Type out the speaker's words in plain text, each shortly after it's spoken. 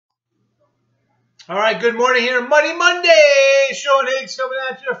All right, good morning here. Money Monday. Sean Higgs coming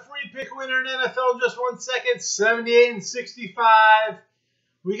at you. Free pick winner in NFL. Just 1 second. 78 and 65.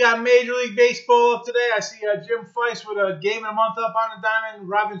 We got Major League Baseball up today. I see Jim Feist with a game and a month up on the diamond.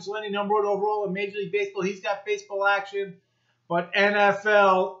 Robin Celini, number 1 overall in Major League Baseball. He's got baseball action. But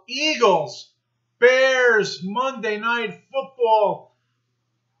NFL, Eagles, Bears, Monday Night Football.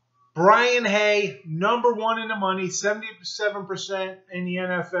 Brian Hay, number 1 in the money, 77% in the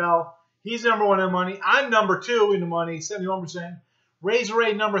NFL. He's number 1 in the money. I'm number 2 in the money, 71%. Razor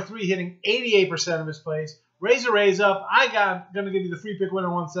Ray, number 3, hitting 88% of his plays. Razor Ray's up. Going to give you the free pick winner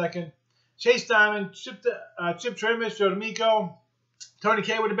in 1 second. Chase Diamond, Chip Trimmage, Joe D'Amico, Tony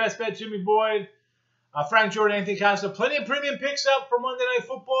K with the best bet, Jimmy Boyd, Frank Jordan, Anthony Costa. Plenty of premium picks up for Monday Night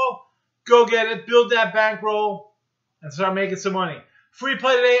Football. Go get it. Build that bankroll and start making some money. Free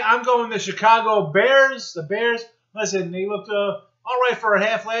play today, I'm going the Chicago Bears. The Bears, listen, they looked all right for a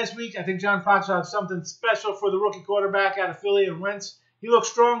half last week. I think John Fox will have something special for the rookie quarterback out of Philly and Wentz. He looked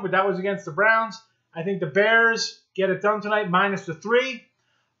strong, but that was against the Browns. I think the Bears get it done tonight, -3.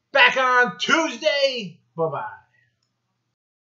 Back on Tuesday. Bye-bye.